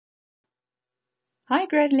Hi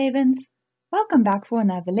grade 11s, welcome back for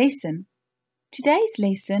another lesson. Today's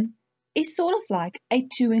lesson is sort of like a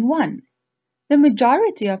two-in-one. The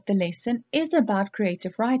majority of the lesson is about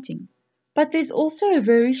creative writing, but there's also a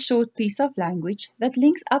very short piece of language that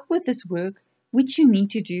links up with this work which you need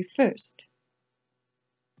to do first.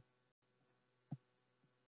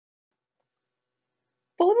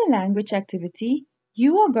 For the language activity,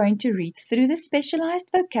 you are going to read through the specialized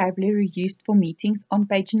vocabulary used for meetings on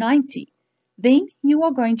page 90. Then you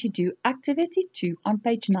are going to do activity 2 on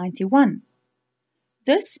page 91.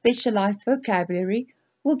 This specialized vocabulary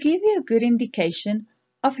will give you a good indication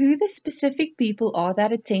of who the specific people are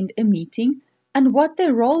that attend a meeting and what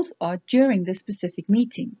their roles are during the specific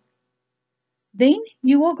meeting. Then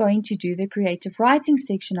you are going to do the creative writing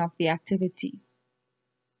section of the activity.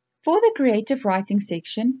 For the creative writing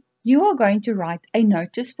section, you are going to write a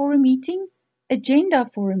notice for a meeting, agenda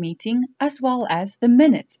for a meeting, as well as the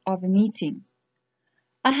minutes of a meeting.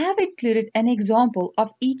 I have included an example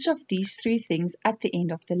of each of these three things at the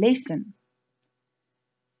end of the lesson.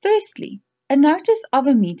 Firstly, a notice of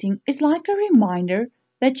a meeting is like a reminder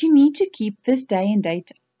that you need to keep this day and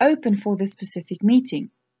date open for the specific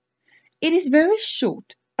meeting. It is very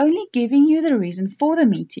short, only giving you the reason for the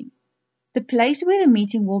meeting, the place where the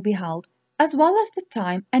meeting will be held, as well as the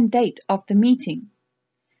time and date of the meeting.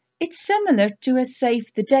 It's similar to a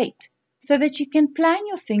save the date, so that you can plan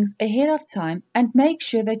your things ahead of time and make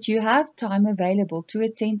sure that you have time available to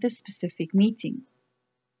attend the specific meeting.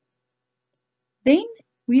 Then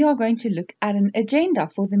we are going to look at an agenda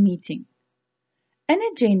for the meeting. An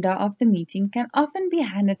agenda of the meeting can often be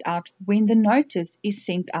handed out when the notice is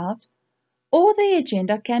sent out, or the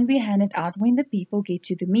agenda can be handed out when the people get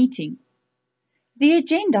to the meeting. The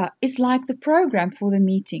agenda is like the program for the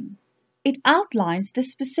meeting. It outlines the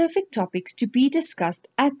specific topics to be discussed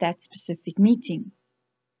at that specific meeting.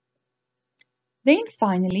 Then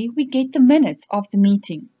finally, we get the minutes of the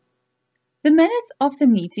meeting. The minutes of the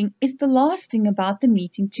meeting is the last thing about the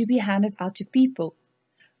meeting to be handed out to people,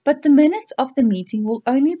 but the minutes of the meeting will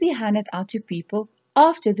only be handed out to people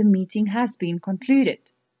after the meeting has been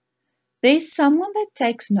concluded. There's someone that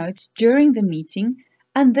takes notes during the meeting,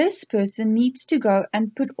 and this person needs to go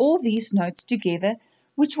and put all these notes together,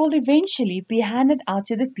 which will eventually be handed out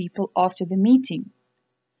to the people after the meeting.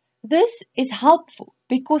 This is helpful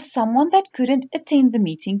because someone that couldn't attend the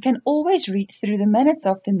meeting can always read through the minutes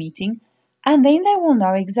of the meeting, and then they will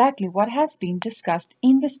know exactly what has been discussed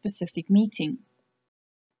in the specific meeting.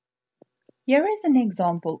 Here is an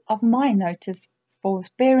example of my notice for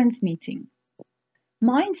parents' meeting.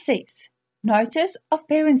 Mine says, Notice of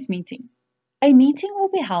Parents' Meeting. A meeting will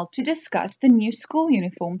be held to discuss the new school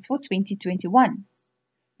uniforms for 2021.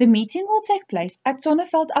 The meeting will take place at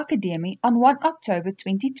Sonneveld Academy on 1 October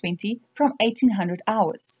 2020 from 1800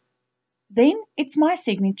 hours. Then it's my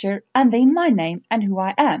signature and then my name and who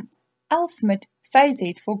I am, L. Smith, Phase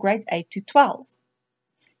Head for grade 8 to 12.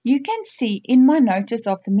 You can see in my notice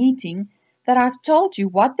of the meeting that I've told you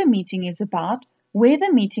what the meeting is about, where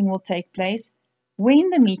the meeting will take place, when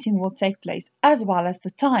the meeting will take place, as well as the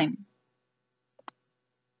time.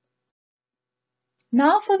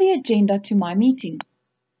 Now for the agenda to my meeting.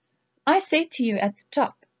 I said to you at the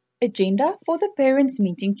top, agenda for the parents'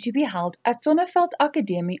 meeting to be held at Sonneveld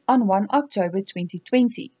Academy on 1 October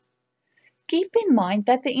 2020. Keep in mind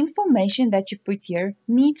that the information that you put here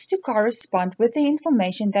needs to correspond with the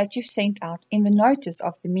information that you sent out in the notice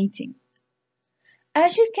of the meeting.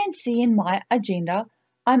 As you can see in my agenda,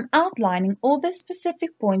 I'm outlining all the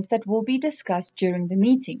specific points that will be discussed during the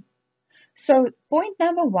meeting. So point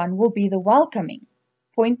number 1 will be the welcoming.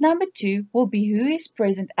 Point number 2 will be who is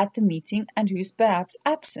present at the meeting and who's perhaps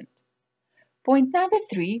absent. Point number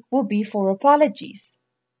 3 will be for apologies.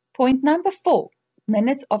 Point number 4,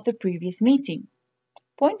 minutes of the previous meeting.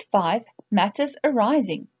 Point 5, matters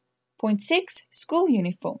arising. Point 6, school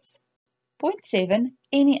uniforms. Point 7,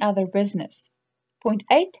 any other business. Point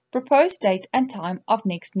 8, proposed date and time of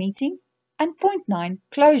next meeting. And point 9,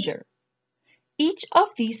 closure. Each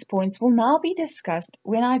of these points will now be discussed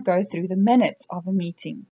when I go through the minutes of a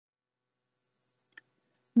meeting.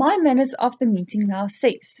 My minutes of the meeting now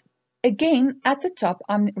says, again at the top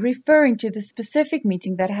I'm referring to the specific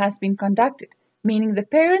meeting that has been conducted, meaning the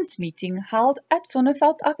parents' meeting held at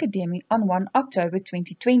Sonneveld Academy on 1 October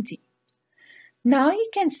 2020. Now you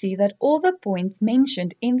can see that all the points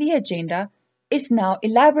mentioned in the agenda is now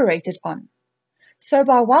elaborated on. So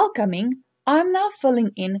by welcoming, I'm now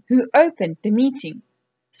filling in who opened the meeting.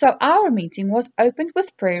 So our meeting was opened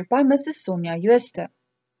with prayer by Mrs. Sonia Jooste.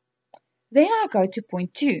 Then I go to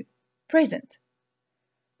point 2, present.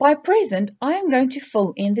 By present, I am going to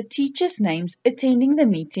fill in the teachers' names attending the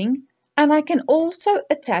meeting, And I can also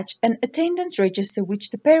attach an attendance register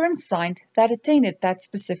which the parents signed that attended that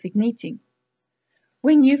specific meeting.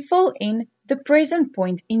 When you fill in the present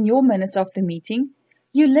point in your minutes of the meeting,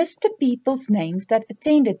 you list the people's names that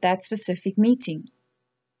attended that specific meeting.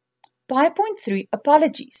 By point 3,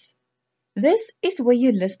 apologies. This is where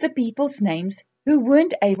you list the people's names who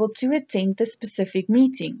weren't able to attend the specific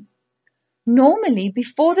meeting. Normally,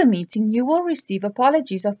 before the meeting, you will receive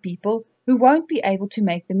apologies of people who won't be able to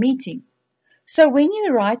make the meeting. So when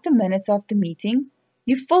you write the minutes of the meeting,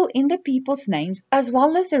 you fill in the people's names as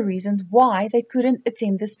well as the reasons why they couldn't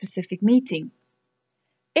attend the specific meeting.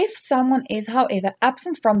 If someone is, however,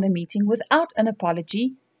 absent from the meeting without an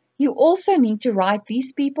apology, you also need to write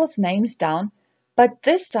these people's names down, but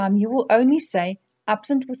this time you will only say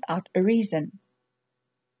absent without a reason.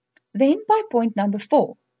 Then by point number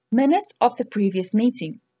 4, minutes of the previous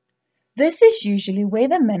meeting. This is usually where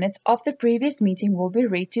the minutes of the previous meeting will be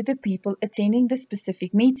read to the people attending the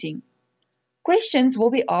specific meeting. Questions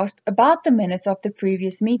will be asked about the minutes of the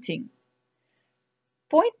previous meeting.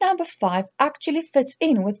 Point number 5 actually fits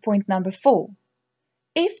in with point number 4.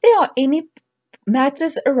 If there are any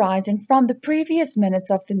matters arising from the previous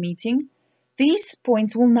minutes of the meeting, these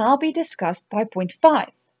points will now be discussed by point 5.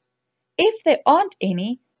 If there aren't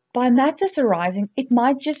any, by matters arising, it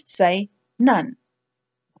might just say none.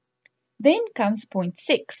 Then comes point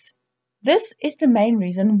 6. This is the main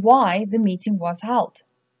reason why the meeting was held.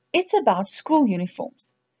 It's about school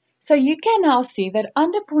uniforms. So you can now see that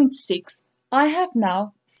under point 6, I have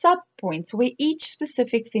now sub-points where each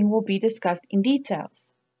specific thing will be discussed in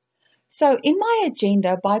details. So in my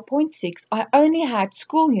agenda by point 6, I only had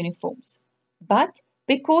school uniforms. But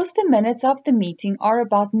because the minutes of the meeting are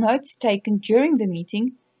about notes taken during the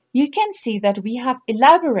meeting, you can see that we have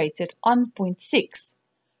elaborated on point 6.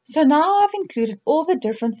 So now I've included all the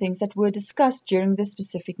different things that were discussed during the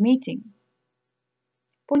specific meeting.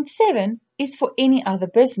 Point 7 is for any other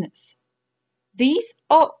business. These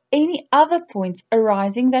are any other points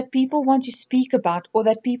arising that people want to speak about or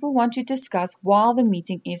that people want to discuss while the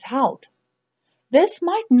meeting is held. This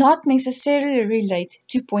might not necessarily relate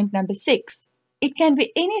to point number 6. It can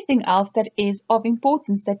be anything else that is of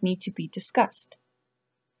importance that need to be discussed.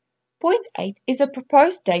 Point 8 is a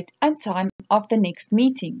proposed date and time of the next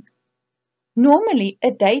meeting. Normally, a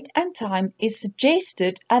date and time is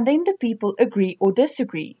suggested and then the people agree or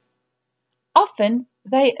disagree. Often,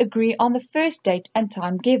 they agree on the first date and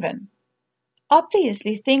time given.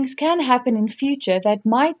 Obviously, things can happen in future that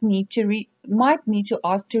might need to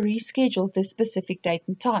ask to reschedule this specific date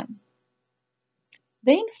and time.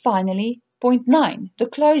 Then finally, point 9, the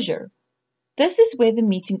closure. This is where the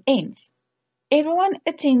meeting ends. Everyone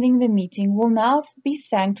attending the meeting will now be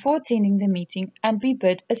thanked for attending the meeting and be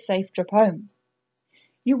bid a safe trip home.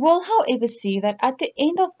 You will, however, see that at the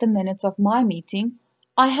end of the minutes of my meeting,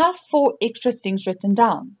 I have 4 extra things written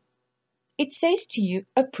down. It says to you,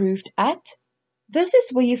 approved at. This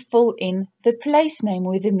is where you fill in the place name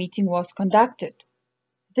where the meeting was conducted.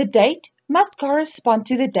 The date must correspond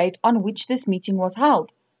to the date on which this meeting was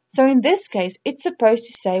held. So in this case, it's supposed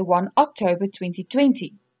to say 1 October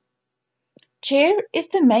 2020. Chair is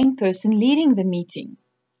the main person leading the meeting,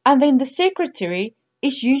 and then the secretary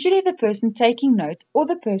is usually the person taking notes or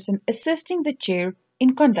the person assisting the chair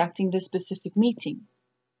in conducting the specific meeting.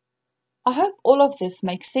 I hope all of this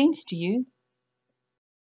makes sense to you.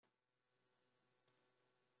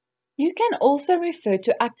 You can also refer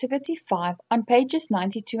to Activity 5 on pages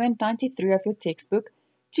 92 and 93 of your textbook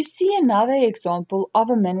to see another example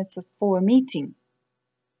of a minute for a meeting.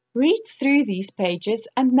 Read through these pages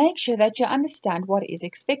and make sure that you understand what is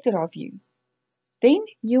expected of you. Then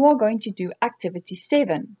you are going to do Activity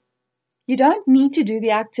 7. You don't need to do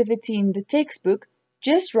the activity in the textbook,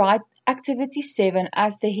 just write Activity 7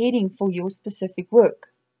 as the heading for your specific work.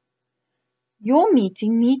 Your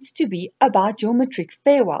meeting needs to be about your matric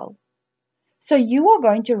farewell. So you are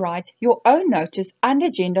going to write your own notice and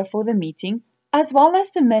agenda for the meeting as well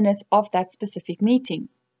as the minutes of that specific meeting.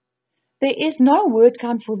 There is no word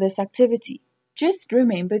count for this activity. Just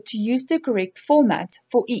remember to use the correct format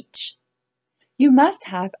for each. You must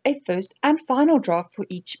have a first and final draft for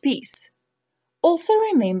each piece. Also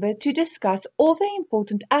remember to discuss all the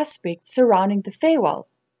important aspects surrounding the farewell,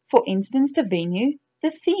 for instance the venue,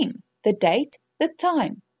 the theme, the date, the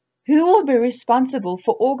time, who will be responsible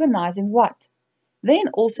for organizing what, then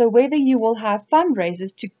also whether you will have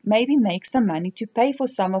fundraisers to maybe make some money to pay for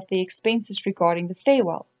some of the expenses regarding the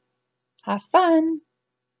farewell. Have fun!